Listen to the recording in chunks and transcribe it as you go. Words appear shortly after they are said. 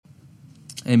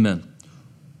Amen.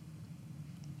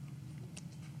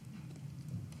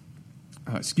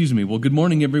 Well, good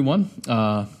morning, everyone.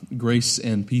 Grace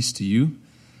and peace to you.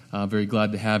 Very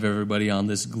glad to have everybody on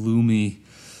this gloomy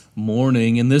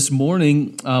morning. And this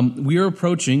morning, we are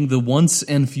approaching the once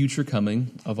and future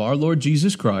coming of our Lord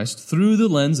Jesus Christ through the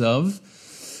lens of,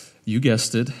 you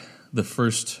guessed it, the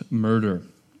first murder.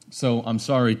 So I'm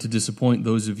sorry to disappoint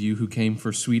those of you who came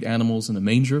for sweet animals in a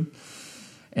manger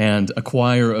and a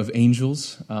choir of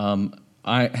angels.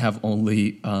 I have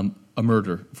only a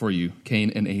murder for you, Cain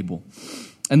and Abel.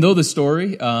 And though the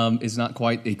story is not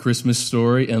quite a Christmas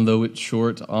story, and though it's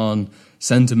short on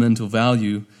sentimental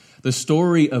value, the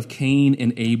story of Cain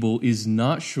and Abel is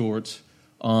not short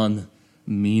on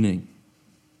meaning.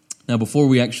 Now, before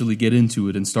we actually get into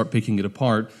it and start picking it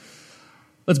apart,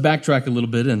 let's backtrack a little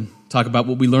bit and talk about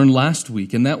what we learned last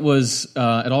week. And that was,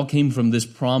 it all came from this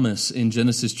promise in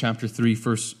Genesis chapter 3,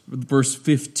 verse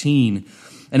 15.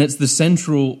 And it's the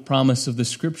central promise of the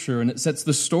Scripture, and it sets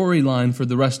the storyline for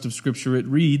the rest of Scripture. It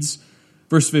reads,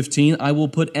 verse 15, I will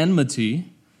put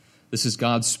enmity. This is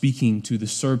God speaking to the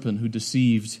serpent who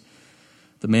deceived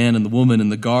the man and the woman in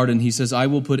the garden. He says, I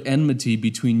will put enmity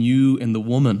between you and the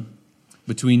woman,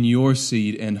 between your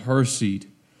seed and her seed.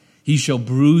 He shall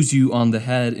bruise you on the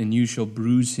head, and you shall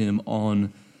bruise him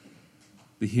on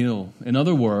the heel. In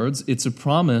other words, it's a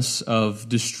promise of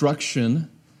destruction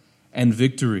and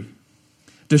victory.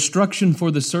 Destruction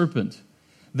for the serpent,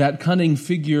 that cunning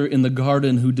figure in the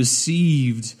garden who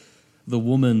deceived the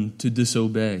woman to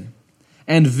disobey.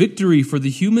 And victory for the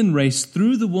human race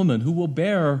through the woman who will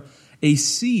bear a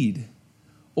seed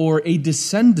or a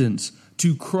descendant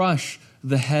to crush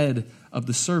the head of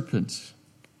the serpent.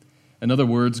 In other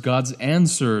words, God's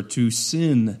answer to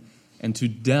sin and to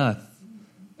death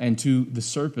and to the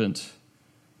serpent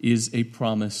is a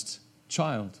promised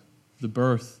child, the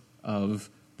birth of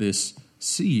this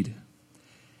seed.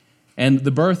 And the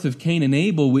birth of Cain and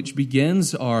Abel, which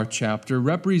begins our chapter,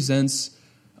 represents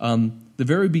the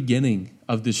very beginning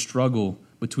of this struggle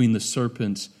between the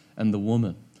serpent and the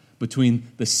woman, between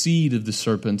the seed of the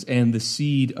serpent and the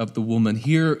seed of the woman.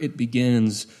 Here it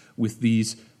begins with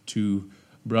these two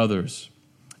brothers.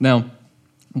 Now,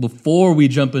 before we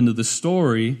jump into the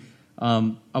story,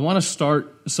 I want to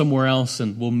start somewhere else,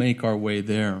 and we'll make our way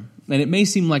there. And it may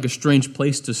seem like a strange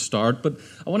place to start, but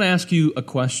I want to ask you a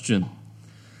question.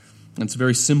 It's a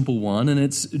very simple one, and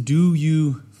it's, do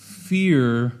you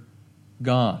fear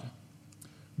God?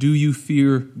 Do you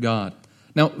fear God?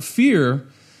 Now, fear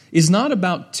is not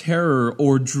about terror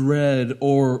or dread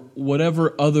or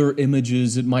whatever other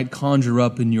images it might conjure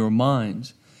up in your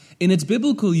mind. In its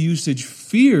biblical usage,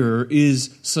 fear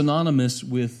is synonymous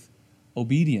with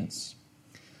obedience.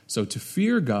 So to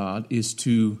fear God is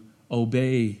to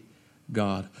obey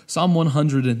God. Psalm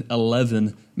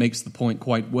 111 makes the point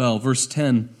quite well. Verse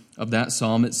 10 of that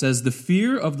psalm, it says, the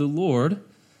fear of the Lord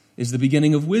is the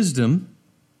beginning of wisdom,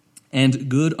 and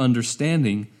good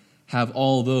understanding have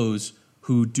all those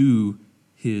who do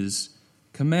his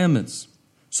commandments.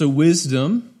 So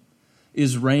wisdom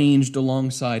is ranged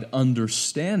alongside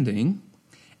understanding,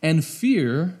 and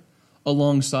fear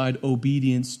alongside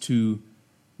obedience to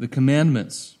the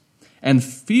commandments. And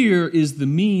fear is the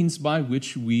means by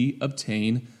which we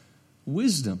obtain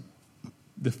wisdom.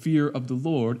 The fear of the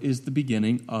Lord is the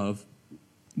beginning of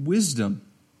wisdom.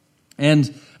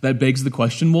 And that begs the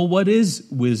question, well, what is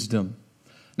wisdom?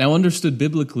 Now, understood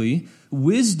biblically,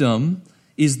 wisdom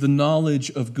is the knowledge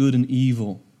of good and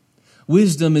evil.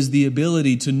 Wisdom is the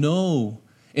ability to know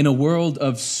in a world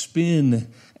of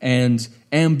spin and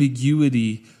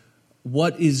ambiguity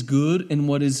what is good and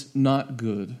what is not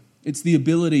good. It's the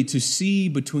ability to see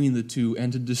between the two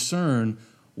and to discern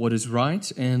what is right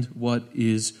and what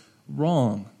is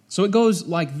wrong. So it goes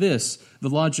like this, the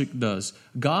logic does.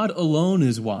 God alone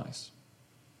is wise.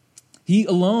 He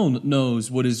alone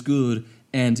knows what is good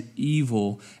and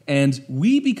evil. And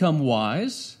we become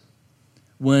wise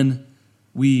when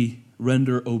we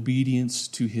render obedience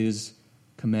to his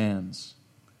commands.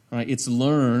 Right? It's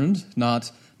learned,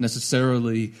 not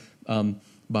necessarily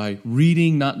by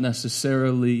reading, not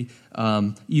necessarily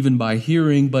even by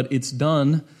hearing, but it's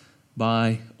done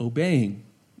by obeying.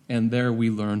 And there we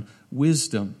learn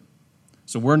wisdom.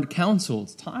 So we're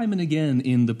counseled time and again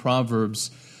in the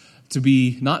Proverbs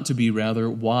not to be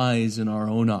wise in our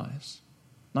own eyes.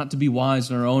 Not to be wise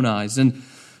in our own eyes. And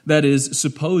that is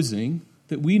supposing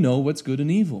that we know what's good and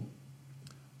evil.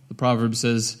 The proverb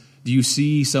says, do you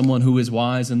see someone who is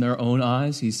wise in their own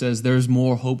eyes? He says, there's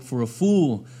more hope for a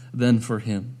fool than for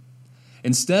him.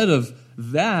 Instead of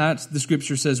that, the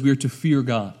Scripture says we are to fear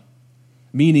God,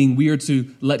 meaning we are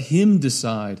to let him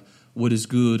decide what is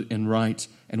good and right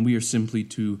and we are simply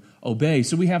to obey.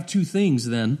 So we have two things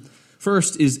then.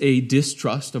 First is a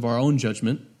distrust of our own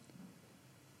judgment,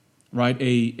 right?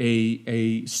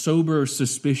 A sober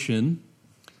suspicion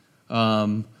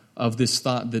of this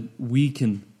thought that we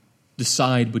can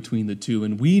decide between the two,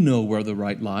 and we know where the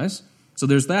right lies. So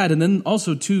there's that. And then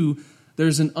also, two,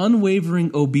 there's an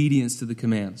unwavering obedience to the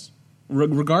commands.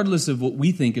 Regardless of what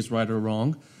we think is right or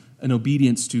wrong, an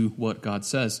obedience to what God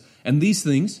says. And these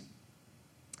things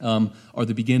are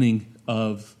the beginning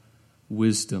of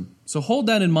wisdom. So hold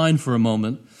that in mind for a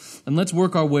moment, and let's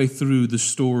work our way through the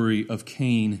story of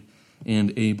Cain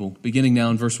and Abel. Beginning now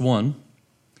in verse 1,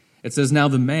 it says, "Now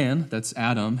the man," that's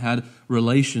Adam, "had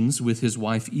relations with his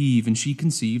wife Eve, and she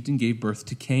conceived and gave birth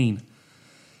to Cain.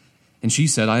 And she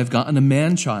said, 'I have gotten a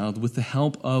man-child with the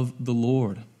help of the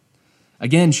Lord.'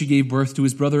 Again, she gave birth to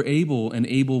his brother Abel, and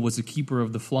Abel was a keeper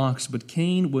of the flocks, but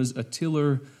Cain was a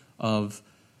tiller of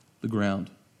the ground."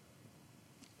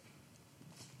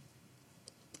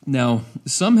 Now,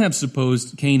 some have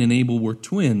supposed Cain and Abel were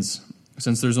twins,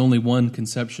 since there's only one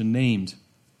conception named.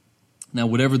 Now,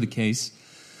 whatever the case,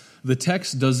 the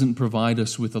text doesn't provide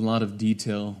us with a lot of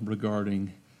detail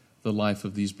regarding the life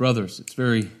of these brothers. It's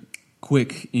very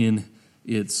quick in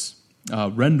its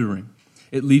rendering.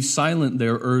 It leaves silent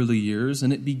their early years,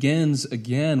 and it begins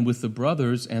again with the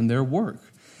brothers and their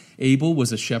work. Abel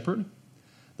was a shepherd,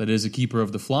 that is, a keeper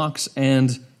of the flocks,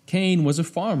 and Cain was a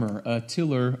farmer, a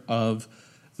tiller of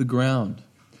the ground.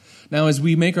 Now, as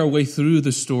we make our way through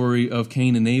the story of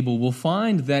Cain and Abel, we'll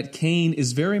find that Cain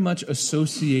is very much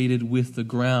associated with the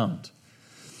ground.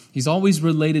 He's always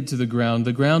related to the ground.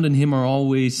 The ground and him are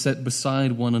always set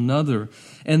beside one another.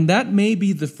 And that may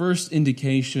be the first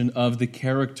indication of the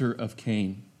character of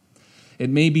Cain. It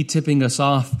may be tipping us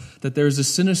off that there's a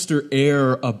sinister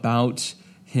air about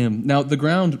him. Now, the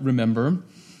ground, remember,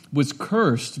 was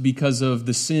cursed because of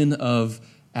the sin of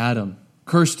Adam.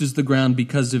 Cursed is the ground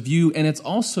because of you, and it's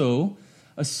also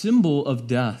a symbol of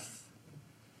death.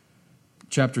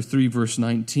 Chapter 3, verse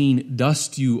 19,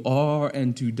 "Dust you are,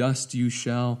 and to dust you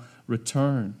shall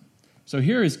return." So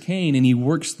here is Cain, and he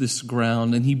works this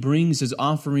ground, and he brings his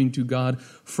offering to God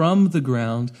from the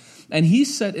ground, and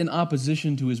he's set in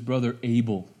opposition to his brother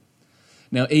Abel.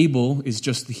 Now, Abel is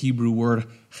just the Hebrew word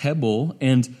hebel,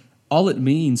 and all it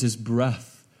means is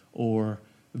breath or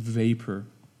vapor.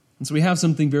 And so we have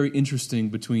something very interesting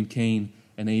between Cain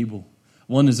and Abel.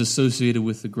 One is associated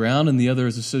with the ground, and the other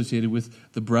is associated with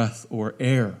the breath or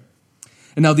air.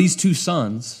 And now these two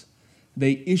sons,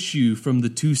 they issue from the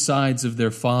two sides of their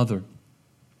father,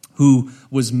 who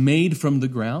was made from the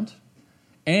ground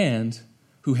and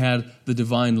who had the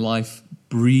divine life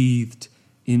breathed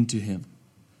into him.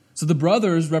 So the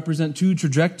brothers represent two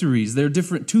trajectories. They're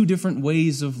two different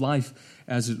ways of life,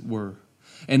 as it were.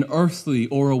 An earthly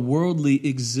or a worldly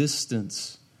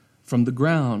existence from the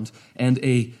ground, and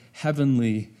a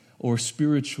heavenly or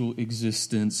spiritual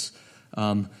existence,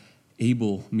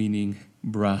 Abel meaning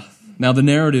breath. Now the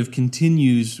narrative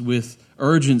continues with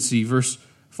urgency, verse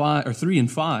 3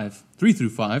 through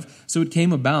 5. "So it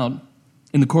came about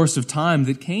in the course of time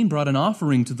that Cain brought an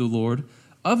offering to the Lord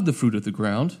of the fruit of the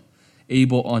ground.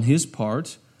 Abel on his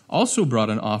part also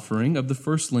brought an offering of the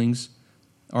firstlings,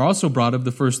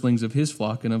 of his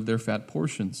flock and of their fat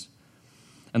portions.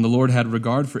 And the Lord had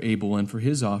regard for Abel and for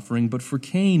his offering, but for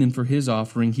Cain and for his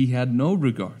offering he had no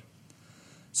regard.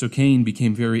 So Cain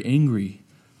became very angry,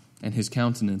 and his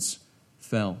countenance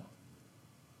fell."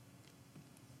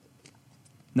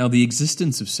 Now the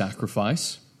existence of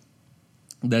sacrifice,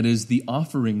 that is, the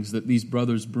offerings that these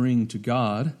brothers bring to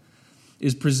God,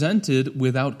 is presented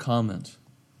without comment.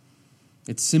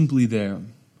 It's simply there.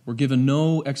 We're given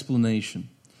no explanation.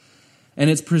 And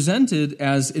it's presented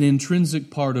as an intrinsic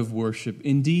part of worship,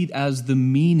 indeed as the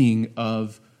meaning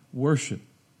of worship.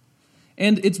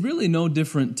 And it's really no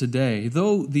different today.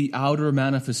 Though the outer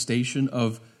manifestation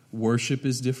of worship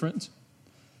is different,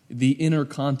 the inner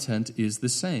content is the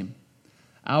same.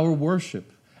 Our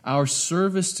worship, our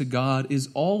service to God is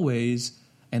always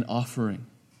an offering.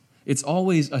 It's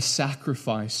always a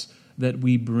sacrifice that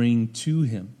we bring to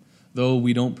him. Though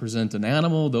we don't present an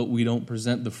animal, though we don't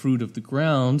present the fruit of the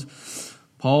ground,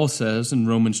 Paul says in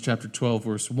Romans chapter 12,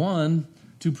 verse 1,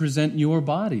 to present your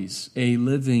bodies a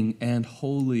living and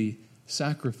holy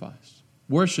sacrifice.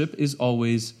 Worship is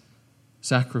always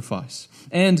sacrifice.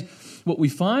 And what we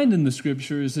find in the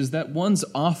Scriptures is that one's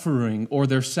offering or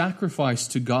their sacrifice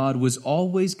to God was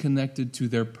always connected to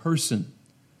their person.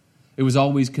 It was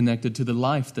always connected to the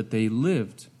life that they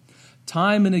lived.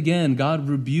 Time and again, God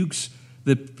rebukes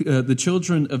the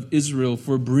children of Israel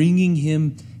for bringing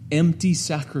him empty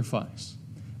sacrifice.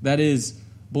 That is,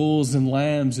 bulls and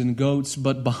lambs and goats,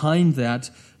 but behind that,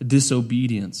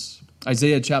 disobedience.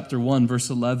 Isaiah chapter 1, verse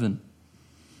 11.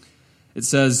 It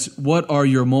says, "What are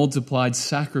your multiplied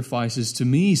sacrifices to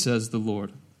me, says the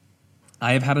Lord?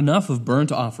 I have had enough of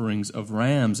burnt offerings of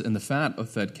rams and the fat of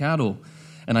fed cattle,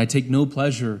 and I take no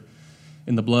pleasure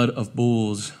in the blood of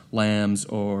bulls, lambs,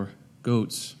 or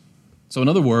goats." So in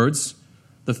other words,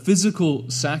 the physical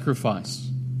sacrifice,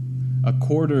 a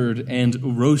quartered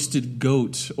and roasted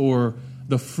goat, or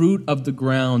the fruit of the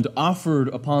ground offered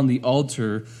upon the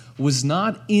altar, was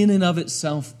not in and of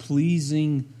itself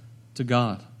pleasing to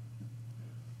God.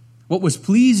 What was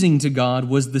pleasing to God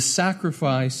was the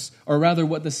sacrifice, or rather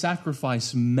what the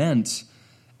sacrifice meant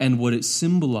and what it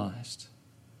symbolized.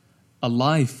 A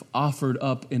life offered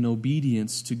up in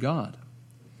obedience to God.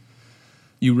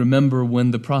 You remember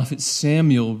when the prophet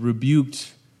Samuel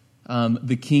rebuked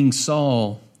the king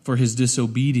Saul for his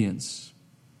disobedience.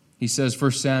 He says,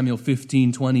 1 Samuel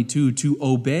 15:22, "To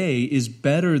obey is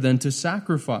better than to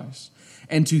sacrifice,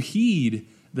 and to heed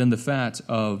than the fat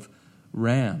of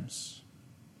rams."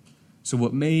 So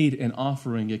what made an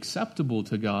offering acceptable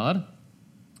to God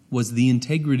was the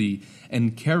integrity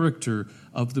and character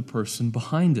of the person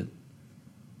behind it.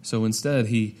 So instead,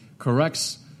 he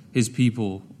corrects his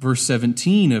people. Verse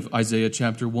 17 of Isaiah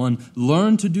chapter 1,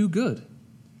 "Learn to do good."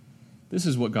 This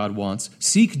is what God wants.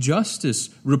 "Seek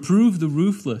justice, reprove the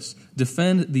ruthless,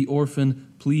 defend the orphan,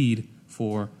 plead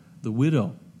for the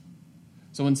widow."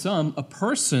 So in sum, a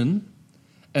person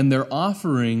and their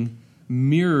offering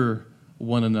mirror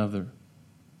one another.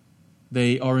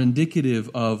 They are indicative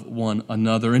of one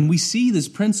another. And we see this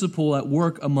principle at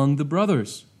work among the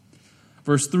brothers.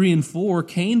 Verse 3 and 4,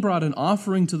 "Cain brought an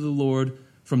offering to the Lord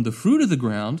from the fruit of the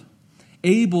ground.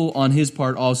 Abel, on his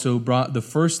part, also brought the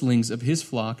firstlings of his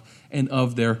flock and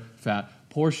of their fat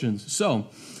portions." So,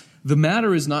 the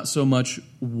matter is not so much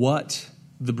what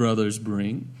the brothers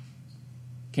bring.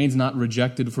 Cain's not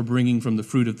rejected for bringing from the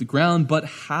fruit of the ground, but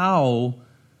how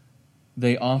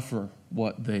they offer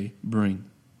what they bring.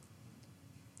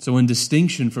 So in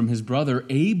distinction from his brother,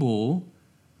 Abel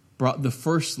brought the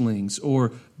firstlings,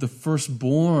 or the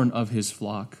firstborn of his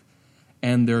flock,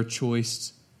 and their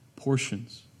choice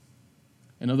portions.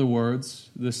 In other words,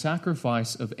 the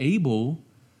sacrifice of Abel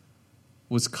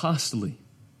was costly.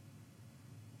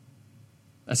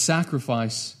 A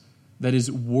sacrifice that is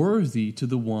worthy to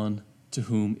the one to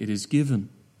whom it is given.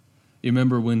 You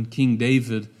remember when King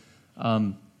David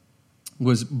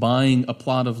was buying a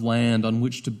plot of land on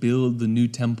which to build the new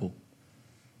temple.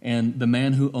 And the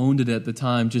man who owned it at the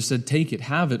time just said, "Take it,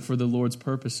 have it for the Lord's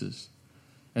purposes."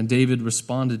 And David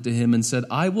responded to him and said,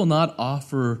 "I will not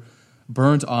offer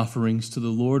burnt offerings to the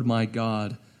Lord my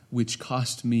God, which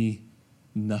cost me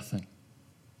nothing."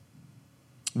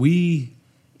 We,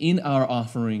 in our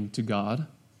offering to God,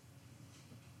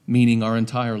 meaning our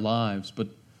entire lives,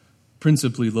 but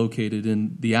principally located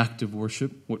in the act of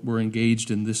worship, what we're engaged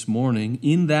in this morning,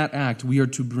 in that act, we are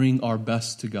to bring our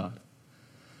best to God.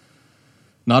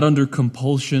 Not under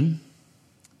compulsion,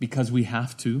 because we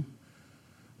have to,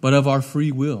 but of our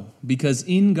free will. Because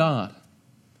in God,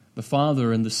 the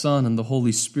Father and the Son and the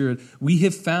Holy Spirit, we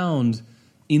have found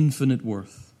infinite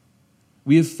worth.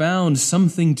 We have found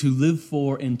something to live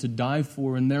for and to die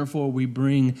for, and therefore we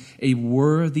bring a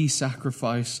worthy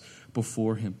sacrifice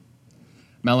before Him.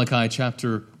 Malachi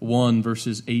chapter 1,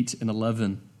 verses 8 and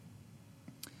 11.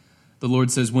 The Lord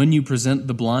says, "When you present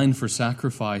the blind for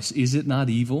sacrifice, is it not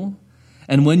evil?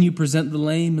 And when you present the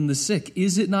lame and the sick,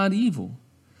 is it not evil?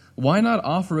 Why not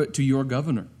offer it to your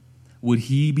governor? Would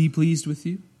he be pleased with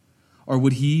you? Or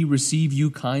would he receive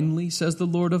you kindly, says the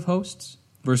Lord of hosts?"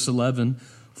 Verse 11,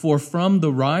 "For from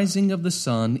the rising of the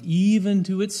sun even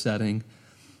to its setting,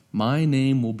 my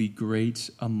name will be great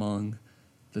among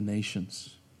the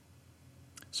nations."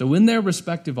 So in their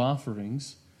respective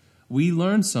offerings, we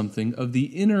learn something of the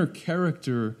inner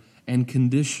character and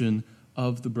condition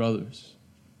of the brothers,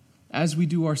 as we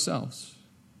do ourselves.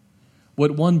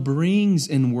 What one brings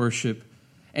in worship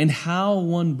and how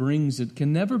one brings it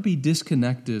can never be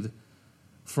disconnected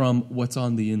from what's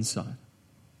on the inside.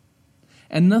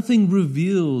 And nothing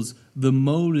reveals the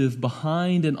motive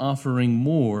behind an offering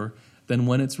more than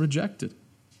when it's rejected.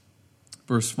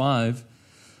 Verse 5,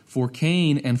 "For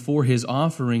Cain and for his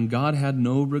offering God had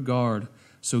no regard,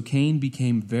 so Cain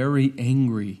became very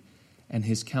angry, and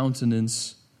his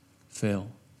countenance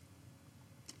fell."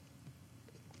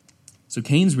 So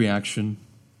Cain's reaction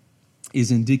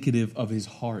is indicative of his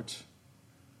heart.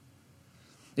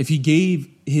 If he gave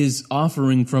his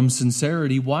offering from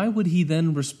sincerity, why would he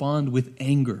then respond with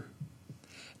anger?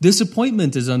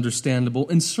 Disappointment is understandable,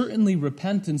 and certainly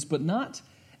repentance, but not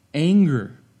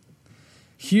anger.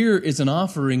 Here is an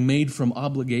offering made from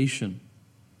obligation,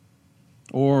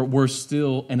 or worse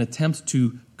still, an attempt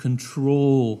to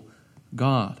control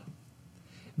God.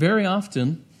 Very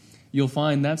often, you'll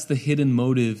find that's the hidden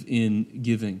motive in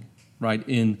giving, right?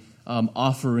 In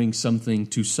offering something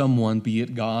to someone, be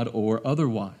it God or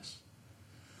otherwise.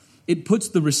 It puts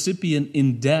the recipient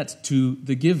in debt to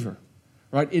the giver,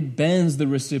 right? It bends the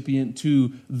recipient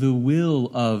to the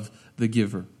will of the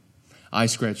giver. I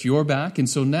scratch your back, and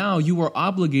so now you are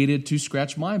obligated to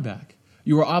scratch my back.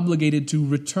 You are obligated to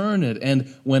return it,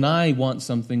 and when I want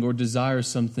something or desire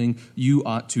something, you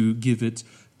ought to give it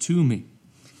to me.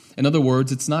 In other words,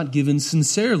 it's not given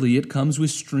sincerely. It comes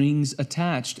with strings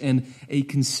attached and a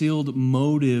concealed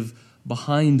motive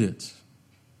behind it.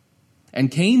 And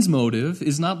Cain's motive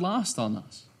is not lost on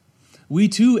us. We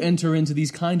too enter into these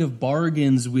kind of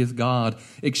bargains with God,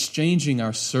 exchanging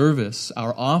our service,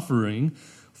 our offering,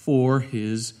 for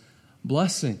his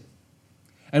blessing.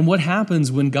 And what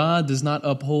happens when God does not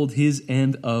uphold his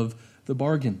end of the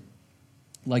bargain?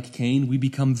 Like Cain, we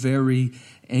become very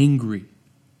angry.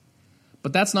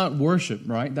 But that's not worship,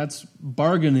 right? That's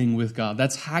bargaining with God.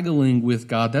 That's haggling with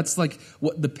God. That's like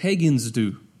what the pagans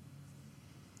do.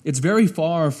 It's very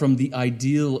far from the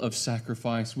ideal of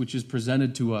sacrifice, which is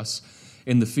presented to us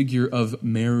in the figure of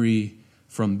Mary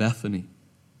from Bethany.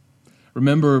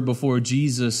 Remember, before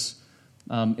Jesus,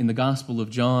 in the Gospel of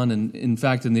John, and in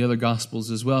fact in the other Gospels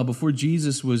as well, before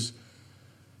Jesus was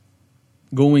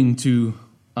going to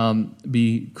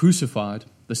be crucified,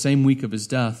 the same week of his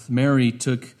death, Mary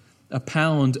took a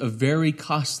pound of very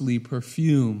costly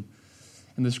perfume.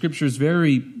 And the Scripture is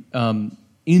very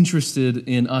interested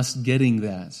in us getting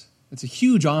that. It's a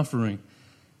huge offering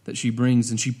that she brings,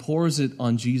 and she pours it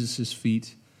on Jesus'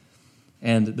 feet,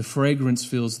 and the fragrance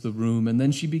fills the room, and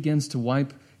then she begins to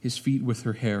wipe his feet with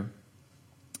her hair.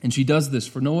 And she does this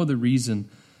for no other reason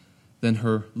than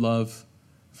her love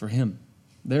for him.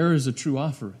 There is a true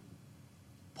offering,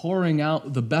 pouring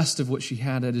out the best of what she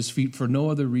had at his feet for no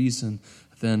other reason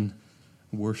than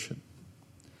worship.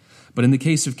 But in the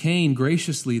case of Cain,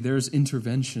 graciously, there's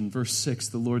intervention. Verse 6,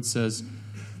 the Lord says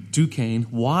to Cain,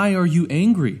 "Why are you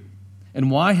angry?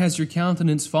 And why has your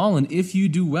countenance fallen? If you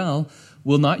do well,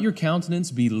 will not your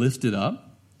countenance be lifted up?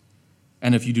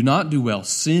 And if you do not do well,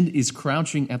 sin is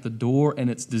crouching at the door, and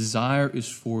its desire is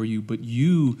for you, but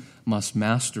you must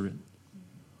master it."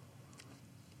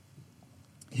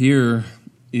 Here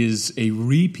is a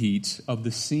repeat of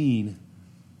the scene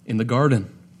in the garden.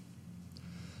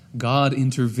 God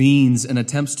intervenes and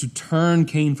attempts to turn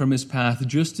Cain from his path,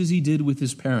 just as he did with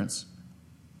his parents.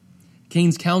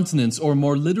 Cain's countenance, or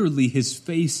more literally, his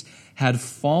face, had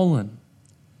fallen.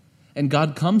 And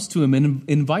God comes to him and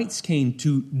invites Cain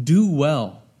to do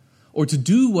well, or to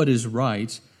do what is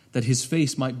right, that his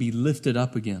face might be lifted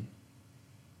up again.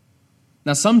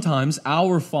 Now, sometimes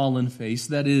our fallen face,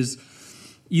 that is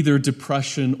either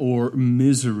depression or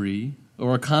misery,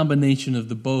 or a combination of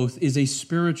the both, is a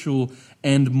spiritual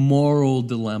and moral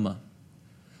dilemma,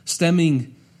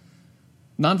 stemming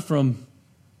not from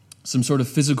some sort of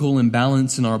physical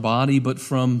imbalance in our body, but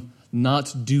from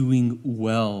not doing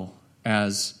well,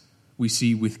 as we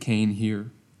see with Cain here.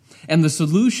 And the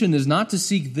solution is not to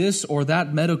seek this or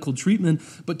that medical treatment,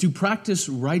 but to practice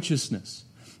righteousness.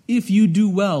 If you do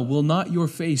well, will not your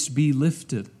face be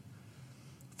lifted?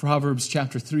 Proverbs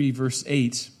chapter 3, verse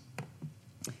 8.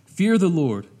 Fear the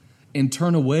Lord and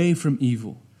turn away from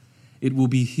evil. It will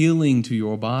be healing to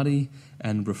your body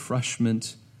and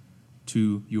refreshment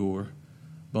to your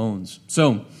bones.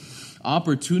 So,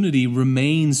 opportunity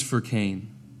remains for Cain,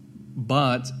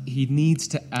 but he needs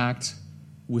to act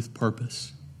with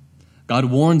purpose. God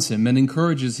warns him and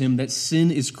encourages him that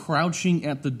sin is crouching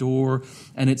at the door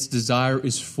and its desire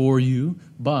is for you,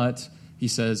 but, he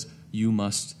says, you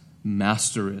must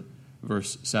master it.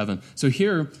 Verse 7. So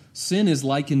here, sin is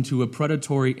likened to a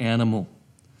predatory animal.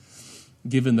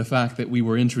 Given the fact that we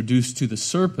were introduced to the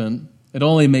serpent, it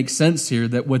only makes sense here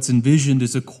that what's envisioned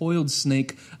is a coiled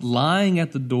snake lying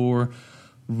at the door,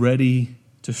 ready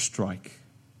to strike.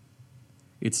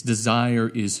 Its desire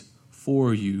is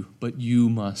for you, but you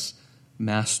must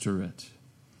master it.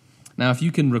 Now, if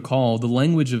you can recall, the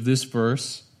language of this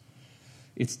verse,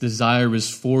 its desire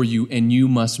is for you and you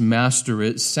must master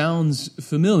it, sounds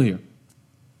familiar.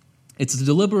 It's a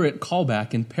deliberate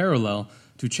callback in parallel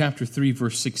to chapter 3,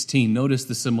 verse 16. Notice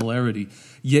the similarity.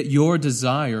 Yet your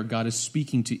desire, God is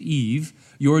speaking to Eve,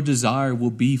 your desire will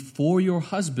be for your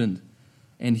husband,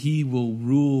 and he will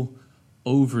rule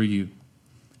over you.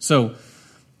 So,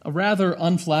 a rather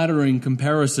unflattering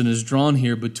comparison is drawn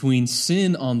here between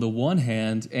sin on the one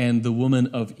hand and the woman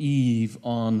of Eve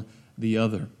on the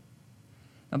other.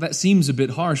 Now that seems a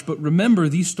bit harsh, but remember,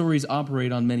 these stories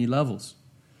operate on many levels.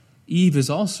 Eve is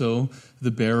also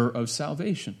the bearer of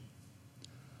salvation.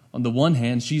 On the one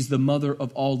hand, she's the mother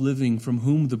of all living, from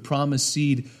whom the promised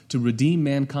seed to redeem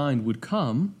mankind would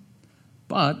come.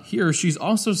 But here, she's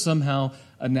also somehow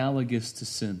analogous to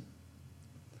sin.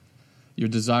 Your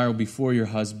desire will be for your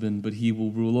husband, but he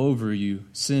will rule over you.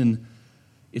 Sin,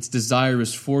 its desire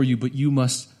is for you, but you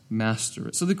must master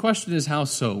it. So the question is, how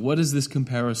so? What is this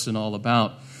comparison all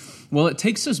about? Well, it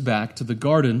takes us back to the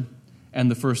garden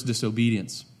and the first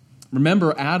disobedience.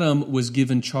 Remember, Adam was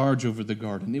given charge over the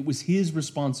garden. It was his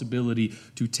responsibility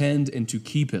to tend and to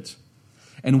keep it.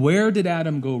 And where did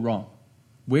Adam go wrong?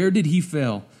 Where did he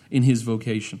fail in his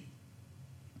vocation?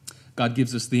 God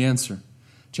gives us the answer.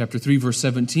 Chapter 3, verse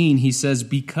 17, he says,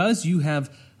 "Because you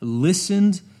have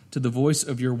listened to the voice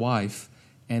of your wife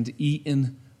and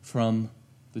eaten from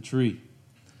the tree."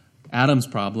 Adam's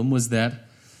problem was that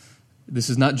this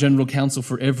is not general counsel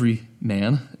for every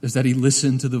man, is that he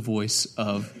listened to the voice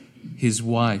of his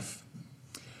wife.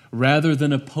 Rather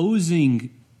than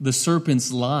opposing the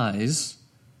serpent's lies,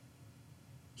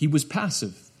 he was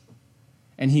passive,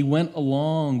 and he went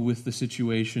along with the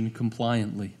situation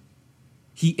compliantly.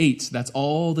 He ate. That's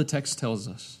all the text tells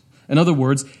us. In other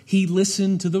words, he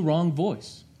listened to the wrong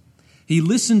voice. He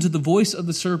listened to the voice of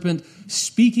the serpent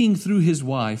speaking through his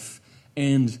wife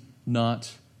and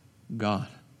not God.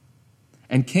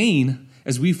 And Cain,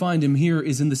 as we find him here,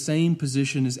 is in the same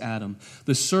position as Adam.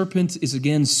 The serpent is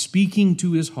again speaking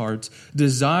to his heart,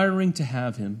 desiring to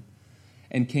have him,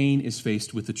 and Cain is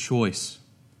faced with a choice,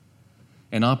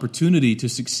 an opportunity to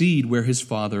succeed where his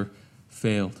father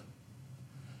failed.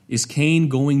 Is Cain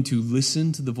going to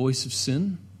listen to the voice of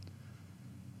sin,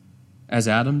 as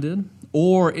Adam did?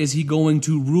 Or is he going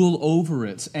to rule over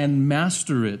it and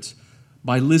master it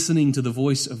by listening to the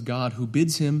voice of God who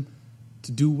bids him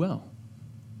to do well?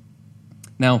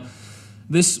 Now,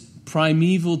 this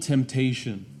primeval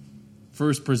temptation,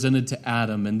 first presented to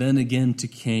Adam and then again to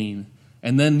Cain,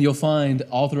 and then you'll find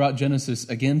all throughout Genesis,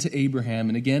 again to Abraham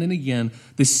and again,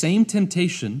 this same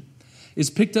temptation is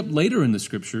picked up later in the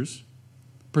Scriptures,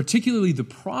 particularly the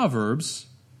Proverbs,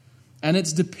 and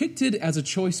it's depicted as a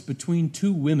choice between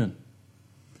two women.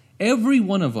 Every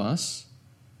one of us,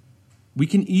 we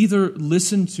can either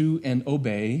listen to and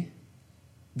obey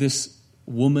this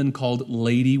woman called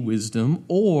Lady Wisdom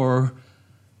or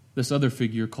this other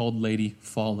figure called Lady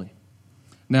Folly.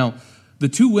 Now, the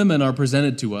two women are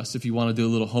presented to us, if you want to do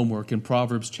a little homework, in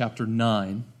Proverbs chapter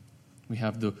 9. We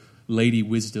have the Lady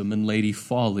Wisdom and Lady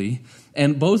Folly.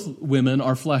 And both women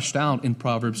are fleshed out in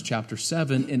Proverbs chapter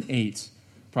 7 and 8.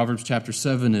 Proverbs chapter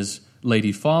 7 is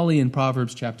Lady Folly, and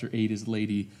Proverbs chapter 8 is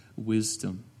Lady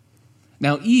Wisdom.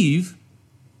 Now, Eve,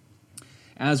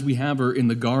 as we have her in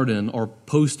the garden or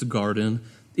post-garden,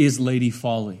 is Lady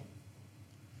Folly.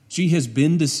 She has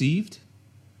been deceived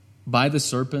by the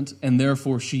serpent, and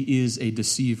therefore she is a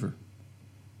deceiver.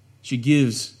 She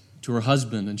gives to her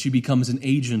husband, and she becomes an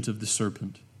agent of the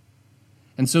serpent.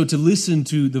 And so to listen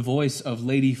to the voice of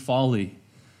Lady Folly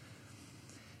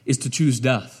is to choose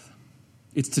death.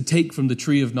 It's to take from the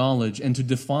tree of knowledge and to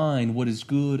define what is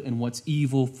good and what's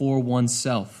evil for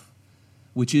oneself,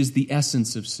 which is the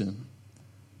essence of sin.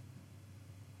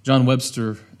 John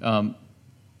Webster, in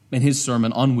his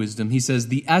sermon on wisdom, he says,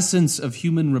 "The essence of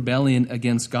human rebellion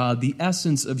against God, the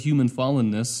essence of human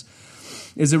fallenness,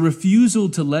 is a refusal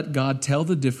to let God tell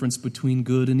the difference between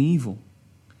good and evil.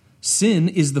 Sin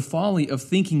is the folly of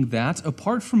thinking that,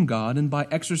 apart from God and by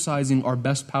exercising our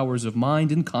best powers of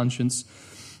mind and conscience,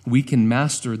 we can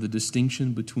master the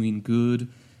distinction between good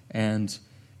and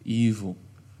evil."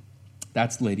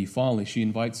 That's Lady Folly. She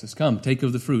invites us, come, take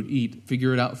of the fruit, eat,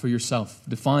 figure it out for yourself,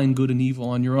 define good and evil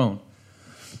on your own.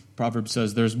 Proverbs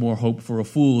says there's more hope for a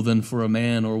fool than for a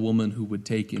man or woman who would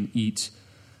take and eat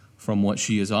from what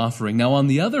she is offering. Now, on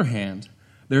the other hand,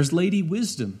 there's Lady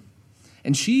Wisdom,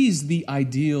 and she's the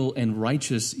ideal and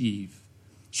righteous Eve.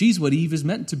 She's what Eve is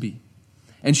meant to be.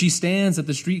 And she stands at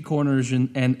the street corners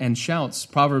and shouts,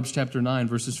 Proverbs chapter 9,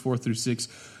 verses 4 through 6,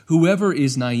 "Whoever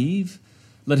is naive,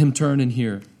 let him turn and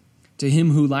hear. To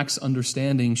him who lacks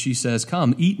understanding, she says,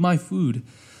 come, eat my food,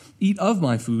 eat of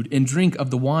my food, and drink of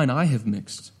the wine I have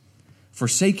mixed.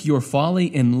 Forsake your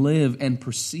folly and live, and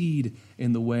proceed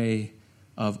in the way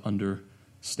of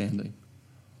understanding."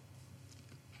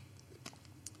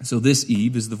 So this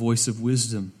Eve is the voice of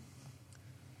wisdom,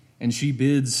 and she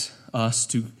bids us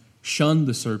to shun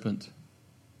the serpent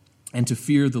and to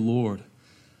fear the Lord,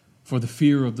 for the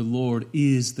fear of the Lord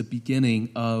is the beginning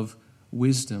of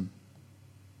wisdom.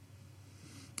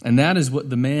 And that is what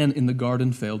the man in the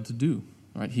garden failed to do.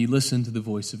 Right? He listened to the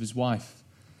voice of his wife.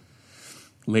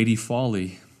 Lady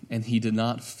Folly, and he did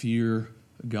not fear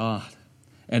God.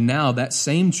 And now that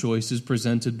same choice is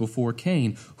presented before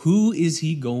Cain. Who is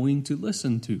he going to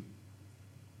listen to?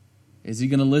 Is he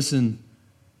going to listen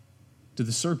to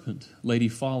the serpent, Lady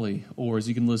Folly, or is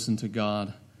he going to listen to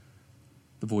God,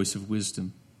 the voice of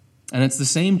wisdom? And it's the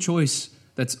same choice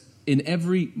that's in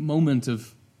every moment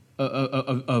of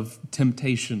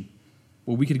temptation,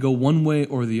 where we could go one way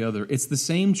or the other. It's the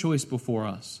same choice before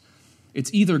us.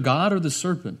 It's either God or the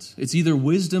serpent. It's either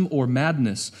wisdom or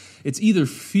madness. It's either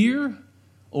fear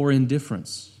or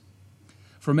indifference.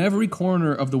 From every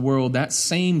corner of the world, that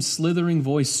same slithering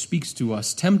voice speaks to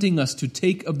us, tempting us to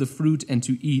take of the fruit and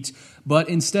to eat. But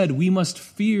instead, we must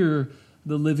fear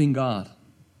the living God,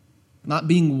 not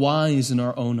being wise in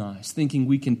our own eyes, thinking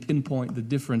we can pinpoint the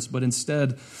difference, but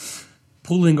instead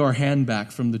pulling our hand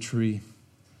back from the tree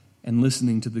and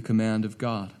listening to the command of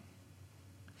God.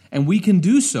 And we can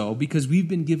do so because we've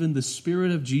been given the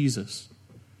Spirit of Jesus,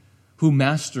 who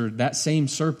mastered that same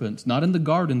serpent, not in the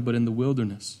garden, but in the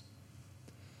wilderness.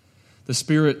 The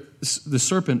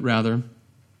serpent,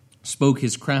 spoke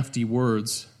his crafty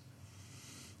words,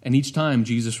 and each time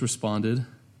Jesus responded,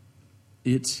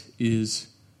 "It is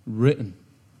written."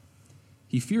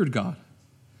 He feared God,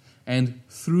 and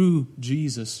through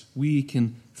Jesus, we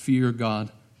can fear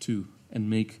God too and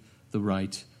make the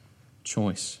right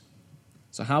choice.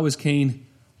 So how is Cain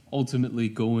ultimately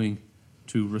going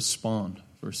to respond?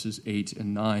 Verses 8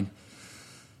 and 9.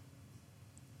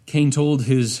 Cain told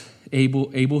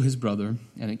Abel his brother,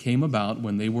 and it came about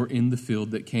when they were in the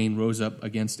field that Cain rose up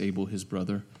against Abel his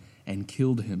brother and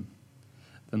killed him.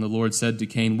 Then the Lord said to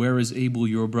Cain, "Where is Abel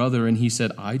your brother?" And he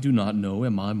said, "I do not know.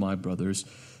 Am I my brother's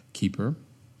keeper?"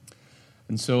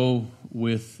 And so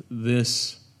with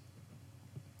this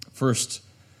first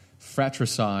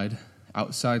fratricide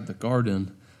outside the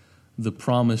garden, the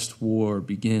promised war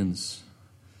begins.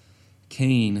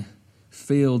 Cain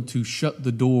failed to shut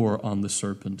the door on the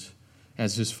serpent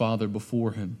as his father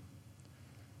before him.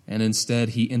 And instead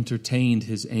he entertained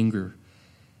his anger,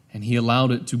 and he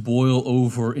allowed it to boil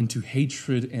over into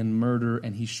hatred and murder,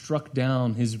 and he struck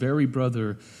down his very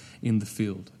brother in the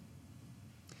field.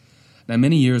 Now,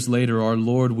 many years later, our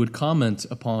Lord would comment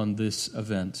upon this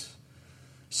event,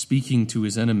 speaking to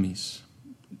his enemies.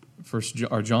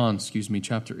 John,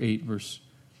 chapter 8, verse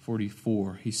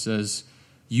 44. He says,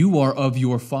 "You are of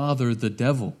your father the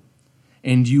devil,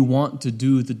 and you want to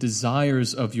do the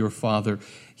desires of your father.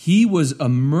 He was a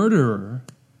murderer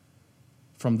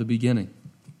from the beginning."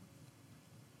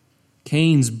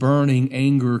 Cain's burning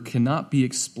anger cannot be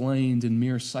explained in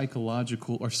mere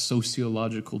psychological or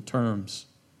sociological terms.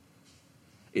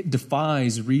 It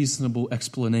defies reasonable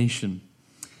explanation.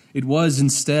 It was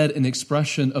instead an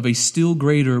expression of a still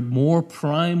greater, more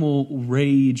primal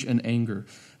rage and anger.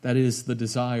 That is, the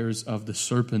desires of the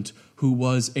serpent, who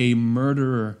was a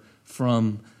murderer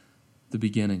from the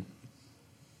beginning.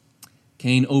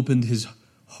 Cain opened his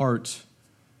heart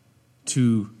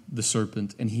to the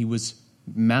serpent, and he was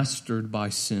mastered by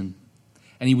sin.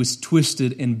 And he was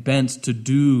twisted and bent to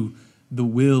do the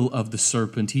will of the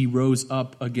serpent. He rose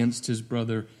up against his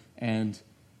brother and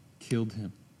killed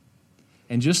him.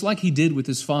 And just like he did with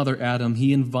his father Adam,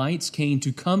 he invites Cain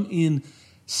to come and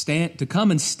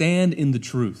stand in the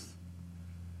truth.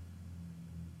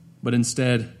 But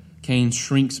instead, Cain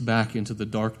shrinks back into the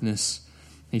darkness.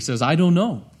 He says, I don't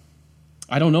know.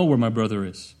 I don't know where my brother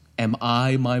is. Am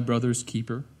I my brother's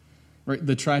keeper? Right?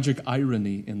 The tragic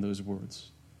irony in those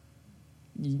words.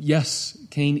 Yes,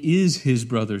 Cain is his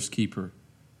brother's keeper.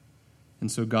 And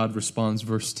so God responds,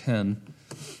 verse 10,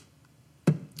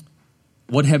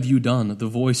 "What have you done? The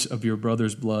voice of your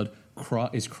brother's blood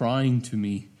is crying to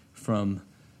me from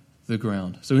the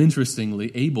ground." So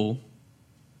interestingly, Abel,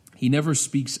 he never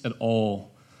speaks at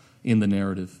all in the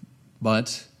narrative,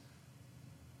 but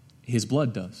his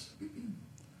blood does.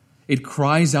 It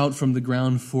cries out from the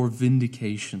ground for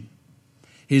vindication.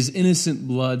 His innocent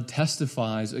blood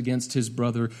testifies against his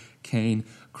brother Cain,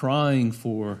 crying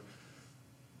for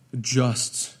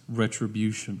just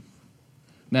retribution.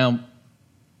 Now,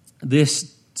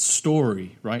 this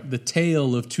story, right, the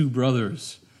tale of two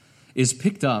brothers, is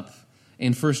picked up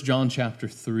in 1 John chapter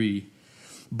 3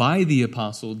 by the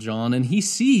Apostle John, and he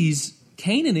sees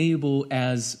Cain and Abel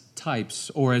as types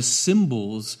or as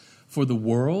symbols for the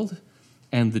world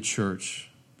and the church.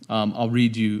 I'll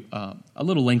read you a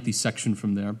little lengthy section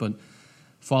from there, but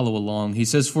follow along. He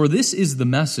says, "For this is the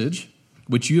message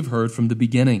which you have heard from the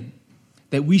beginning,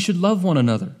 that we should love one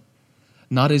another,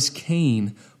 not as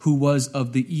Cain, who was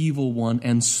of the evil one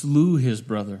and slew his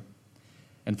brother.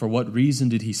 And for what reason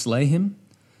did he slay him?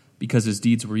 Because his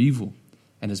deeds were evil,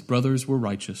 and his brothers were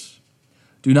righteous.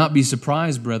 Do not be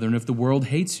surprised, brethren, if the world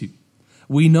hates you.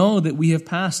 We know that we have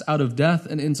passed out of death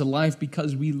and into life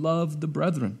because we love the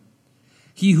brethren.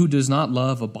 He who does not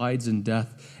love abides in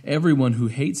death. Everyone who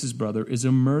hates his brother is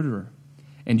a murderer,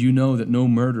 and you know that no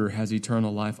murderer has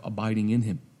eternal life abiding in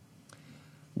him.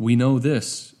 We know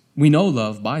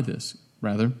love by this,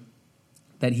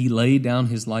 that he laid down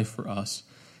his life for us,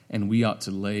 and we ought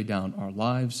to lay down our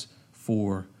lives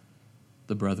for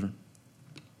the brethren.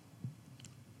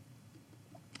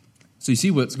 So you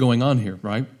see what's going on here,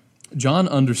 right? John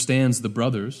understands the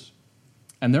brothers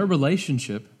and their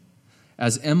relationship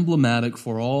as emblematic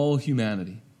for all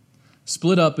humanity,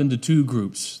 split up into two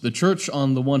groups, the church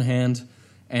on the one hand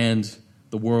and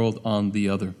the world on the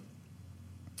other.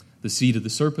 The seed of the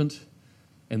serpent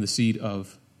and the seed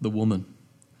of the woman.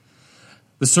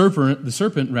 The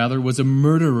serpent, was a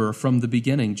murderer from the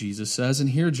beginning, Jesus says, and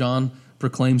here John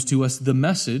proclaims to us the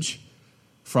message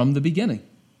from the beginning,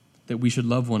 that we should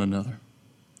love one another.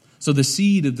 So the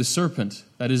seed of the serpent,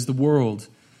 that is the world,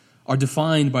 are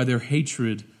defined by their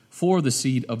hatred for the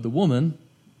seed of the woman,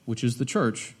 which is the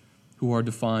church, who are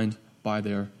defined by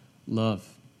their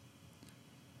love.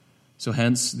 So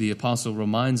hence the apostle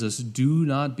reminds us, do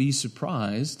not be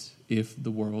surprised if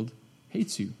the world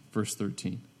hates you, verse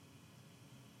 13.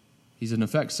 He's in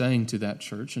effect saying to that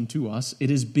church and to us,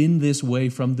 it has been this way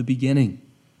from the beginning.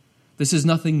 This is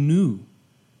nothing new.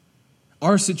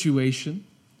 Our situation,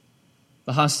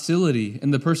 the hostility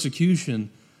and the persecution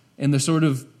and the sort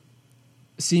of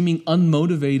seeming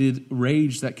unmotivated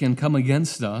rage that can come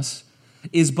against us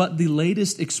is but the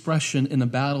latest expression in a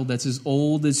battle that's as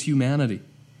old as humanity.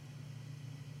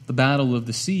 The battle of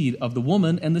the seed of the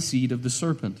woman and the seed of the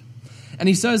serpent. And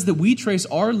he says that we trace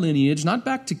our lineage not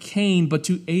back to Cain, but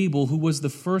to Abel, who was the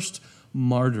first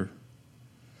martyr.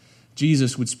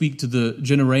 Jesus would speak to the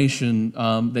generation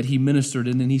that he ministered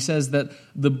in, and he says that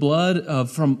the blood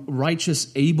from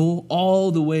righteous Abel all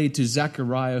the way to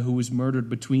Zechariah, who was murdered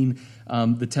between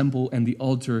the temple and the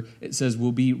altar, it says,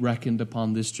 will be reckoned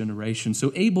upon this generation.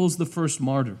 So Abel's the first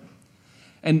martyr.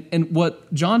 And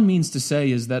what John means to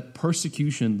say is that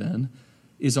persecution, then,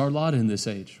 is our lot in this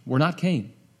age. We're not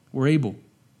Cain. We're Abel.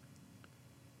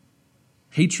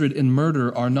 Hatred and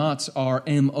murder are not our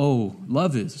M.O.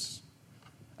 Love is.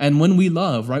 And when we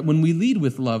love, right, when we lead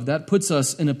with love, that puts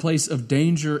us in a place of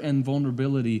danger and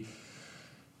vulnerability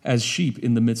as sheep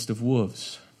in the midst of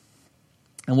wolves.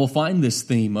 And we'll find this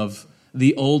theme of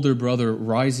the older brother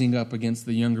rising up against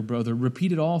the younger brother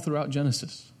repeated all throughout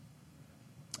Genesis.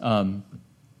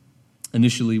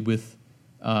 Initially with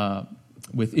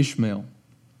Ishmael,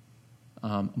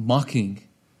 mocking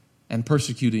and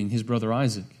persecuting his brother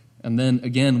Isaac. And then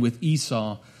again with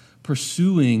Esau,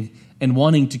 pursuing and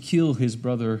wanting to kill his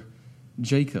brother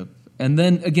Jacob. And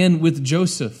then again with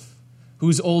Joseph,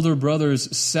 whose older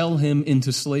brothers sell him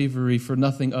into slavery for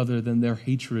nothing other than their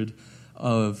hatred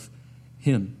of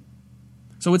him.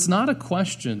 So it's not a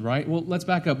question, right? Well, let's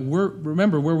back up.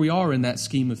 Remember where we are in that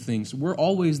scheme of things. We're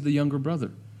always the younger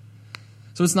brother.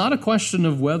 So it's not a question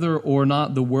of whether or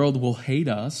not the world will hate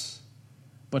us,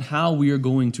 but how we are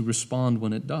going to respond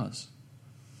when it does.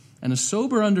 And a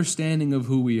sober understanding of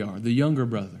who we are, the younger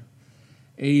brother,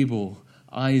 Abel,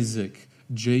 Isaac,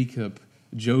 Jacob,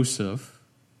 Joseph,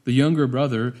 the younger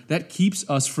brother, that keeps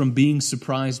us from being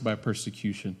surprised by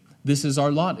persecution. This is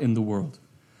our lot in the world.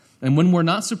 And when we're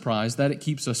not surprised, that it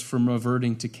keeps us from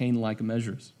reverting to Cain-like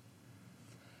measures.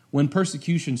 When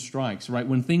persecution strikes, right,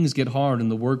 when things get hard in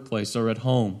the workplace or at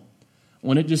home,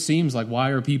 when it just seems like, why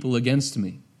are people against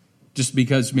me? Just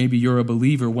because maybe you're a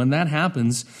believer. When that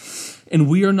happens, and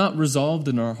we are not resolved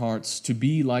in our hearts to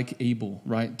be like Abel,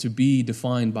 right, to be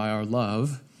defined by our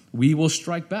love, we will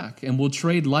strike back and we'll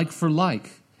trade like for like.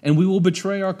 And we will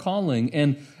betray our calling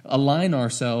and align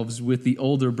ourselves with the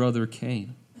older brother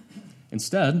Cain.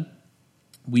 Instead,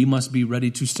 we must be ready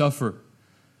to suffer,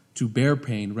 to bear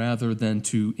pain rather than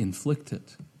to inflict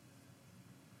it.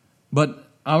 But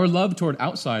our love toward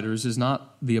outsiders is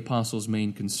not the apostles'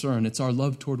 main concern. It's our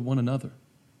love toward one another.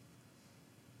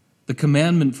 The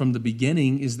commandment from the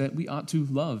beginning is that we ought to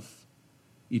love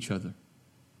each other.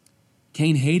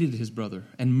 Cain hated his brother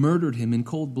and murdered him in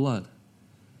cold blood.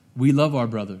 We love our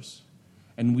brothers,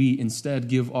 and we instead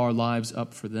give our lives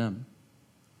up for them.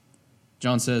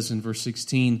 John says in verse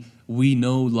 16, we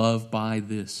know love by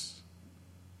this.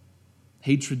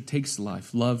 Hatred takes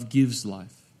life. Love gives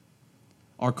life.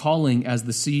 Our calling as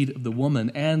the seed of the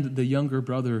woman and the younger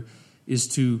brother is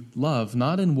to love,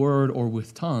 not in word or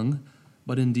with tongue,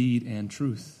 but in deed and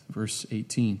truth. Verse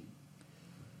 18.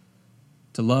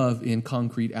 To love in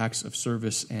concrete acts of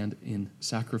service and in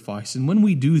sacrifice. And when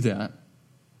we do that,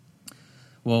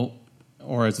 well,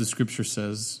 or as the scripture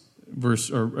says,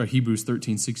 Hebrews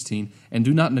 13:16, and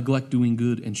do not neglect doing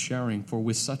good and sharing, for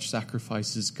with such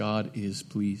sacrifices God is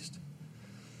pleased.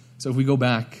 So if we go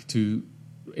back to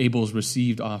Abel's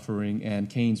received offering and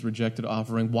Cain's rejected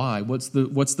offering, why? What's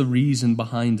the reason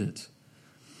behind it?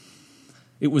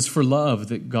 It was for love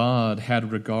that God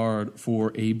had regard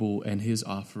for Abel and his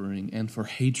offering, and for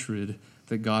hatred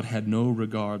that God had no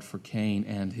regard for Cain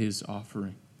and his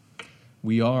offering.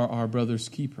 We are our brother's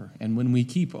keeper, and when we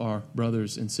keep our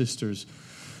brothers and sisters,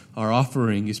 our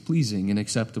offering is pleasing and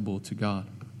acceptable to God.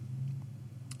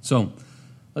 So,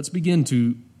 let's begin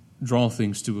to draw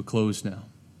things to a close now.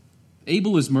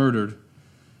 Abel is murdered,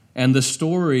 and the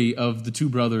story of the two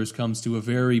brothers comes to a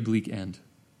very bleak end.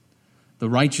 The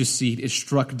righteous seed is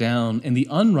struck down, and the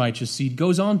unrighteous seed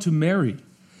goes on to marry,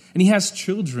 and he has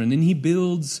children, and he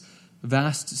builds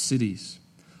vast cities.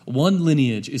 One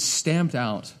lineage is stamped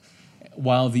out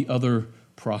while the other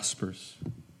prospers.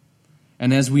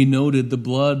 And as we noted, the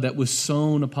blood that was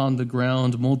sown upon the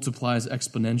ground multiplies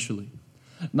exponentially.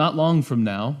 Not long from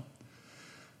now,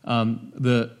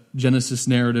 the Genesis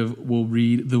narrative will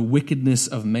read, "The wickedness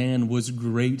of man was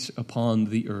great upon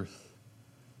the earth."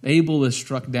 Abel is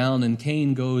struck down, and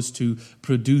Cain goes to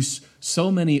produce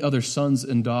so many other sons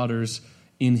and daughters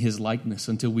in his likeness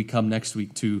until we come next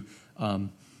week to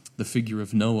the figure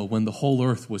of Noah, when the whole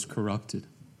earth was corrupted.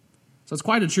 So it's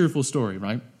quite a cheerful story,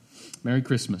 right? Merry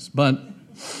Christmas. But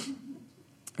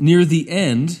near the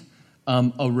end,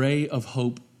 a ray of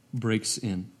hope breaks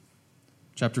in.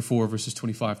 Chapter 4, verses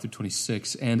 25 through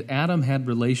 26. "And Adam had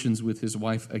relations with his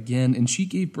wife again, and she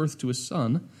gave birth to a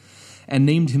son, and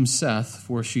named him Seth,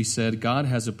 for she said, 'God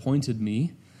has appointed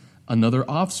me another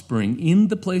offspring in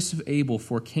the place of Abel,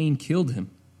 for Cain killed him.'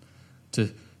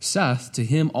 To Seth, to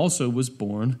him also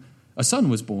a son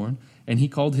was born, and he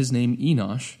called his name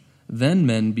Enosh. Then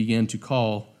men began to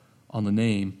call on the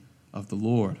name of the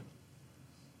Lord."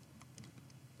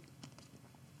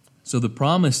 So the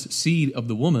promised seed of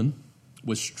the woman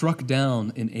was struck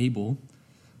down in Abel,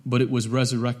 but it was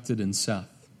resurrected in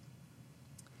Seth.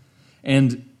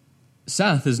 And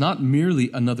Seth is not merely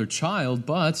another child,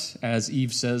 but, as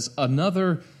Eve says,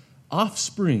 another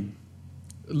offspring,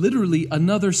 literally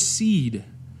another seed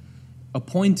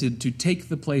appointed to take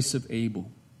the place of Abel.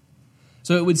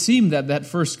 So it would seem that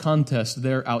first contest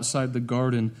there outside the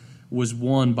garden was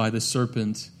won by the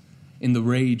serpent in the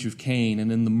rage of Cain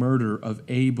and in the murder of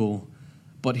Abel.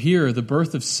 But here, the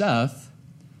birth of Seth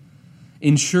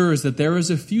ensures that there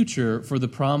is a future for the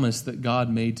promise that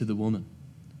God made to the woman.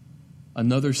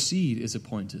 Another seed is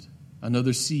appointed.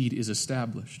 Another seed is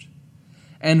established.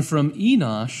 And from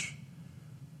Enosh,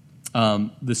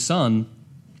 the son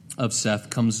of Seth,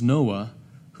 comes Noah,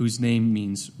 whose name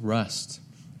means rest.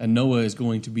 And Noah is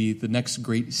going to be the next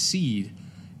great seed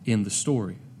in the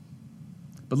story.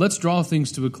 But let's draw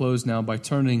things to a close now by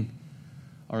turning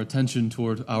our attention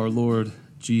toward our Lord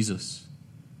Jesus,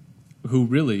 who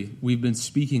really we've been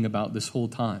speaking about this whole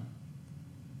time.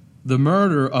 The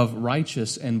murder of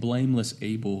righteous and blameless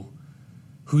Abel,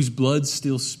 whose blood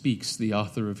still speaks, the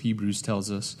author of Hebrews tells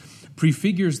us,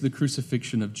 prefigures the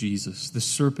crucifixion of Jesus, the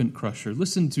serpent crusher.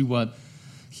 Listen to what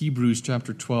Hebrews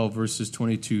chapter 12, verses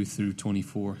 22 through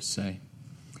 24 say.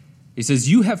 It says,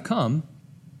 "You have come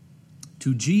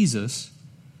to Jesus,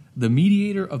 the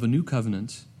mediator of a new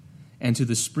covenant, and to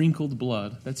the sprinkled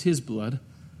blood," that's his blood,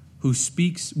 which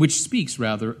speaks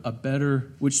better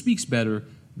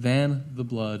than the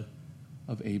blood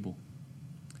of Abel.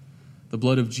 The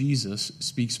blood of Jesus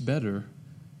speaks better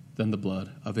than the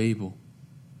blood of Abel.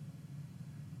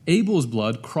 Abel's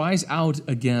blood cries out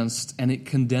against and it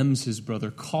condemns his brother,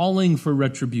 calling for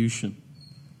retribution.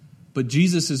 But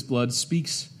Jesus' blood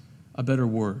speaks a better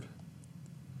word.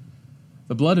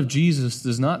 The blood of Jesus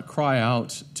does not cry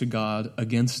out to God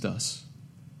against us,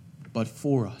 but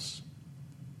for us.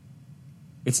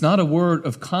 It's not a word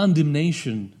of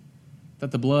condemnation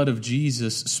that the blood of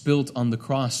Jesus spilt on the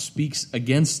cross speaks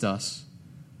against us,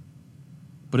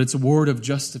 but it's a word of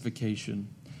justification.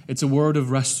 It's a word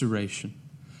of restoration.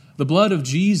 The blood of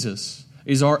Jesus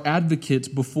is our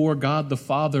advocate before God the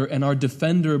Father and our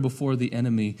defender before the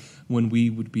enemy when we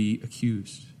would be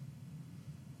accused.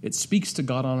 It speaks to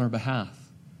God on our behalf,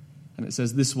 and it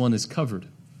says this one is covered.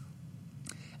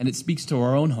 And it speaks to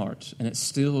our own heart, and it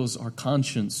stills our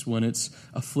conscience when it's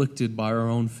afflicted by our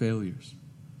own failures.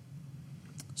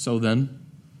 So then,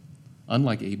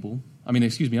 unlike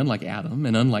Adam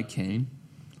and unlike Cain,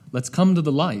 let's come to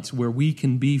the light where we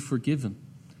can be forgiven.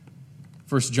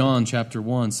 1 John chapter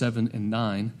 1, 7 and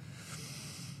 9.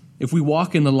 "If we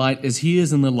walk in the light as he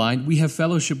is in the light, we have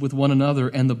fellowship with one another,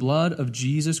 and the blood of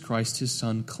Jesus Christ his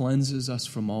Son cleanses us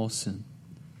from all sin.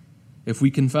 If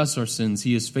we confess our sins,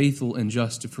 he is faithful and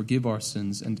just to forgive our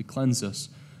sins and to cleanse us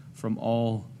from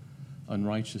all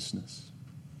unrighteousness.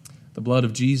 The blood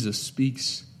of Jesus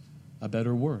speaks a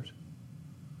better word.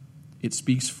 It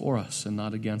speaks for us and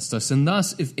not against us. And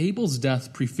thus, if Abel's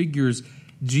death prefigures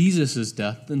Jesus'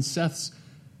 death, then Seth's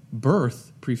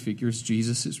birth prefigures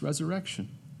Jesus' resurrection.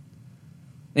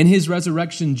 In his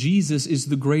resurrection, Jesus is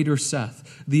the greater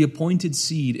Seth, the appointed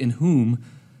seed in whom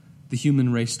the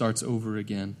human race starts over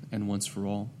again and once for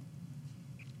all.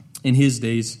 In his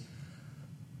days,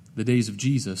 the days of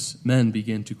Jesus, men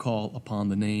began to call upon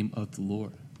the name of the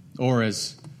Lord. Or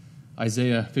as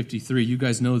Isaiah 53, you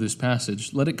guys know this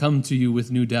passage. Let it come to you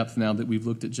with new depth now that we've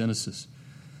looked at Genesis.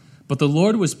 But the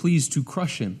Lord was pleased to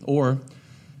crush him, or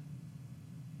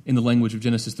in the language of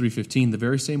Genesis 3:15, the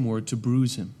very same word, to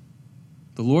bruise him.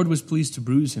 The Lord was pleased to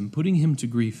bruise him, putting him to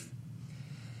grief.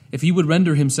 If he would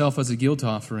render himself as a guilt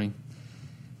offering,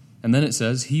 and then it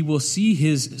says, he will see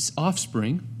his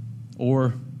offspring,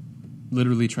 or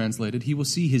literally translated, he will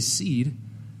see his seed,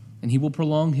 and he will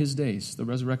prolong his days, the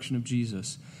resurrection of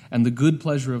Jesus, and the good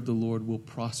pleasure of the Lord will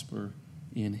prosper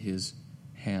in his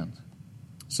hand.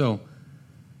 So,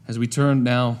 as we turn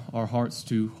now our hearts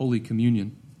to Holy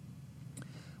Communion,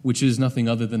 which is nothing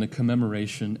other than a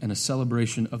commemoration and a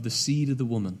celebration of the seed of the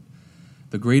woman,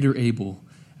 the greater Abel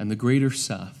and the greater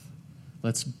Seth,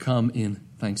 let's come in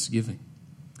thanksgiving.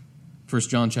 1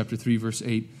 John chapter 3, verse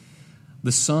 8,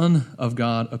 the Son of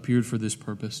God appeared for this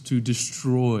purpose, to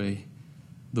destroy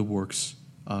the works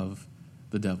of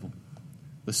the devil.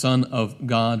 The Son of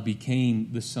God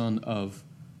became the son of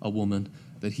a woman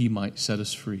that he might set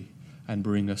us free and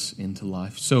bring us into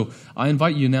life. So I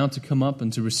invite you now to come up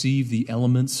and to receive the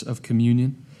elements of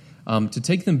communion, to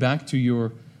take them back to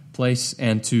your place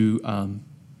and to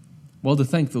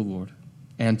thank the Lord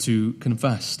and to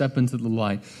confess, step into the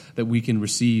light that we can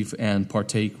receive and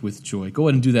partake with joy. Go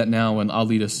ahead and do that now, and I'll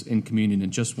lead us in communion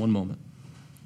in just one moment.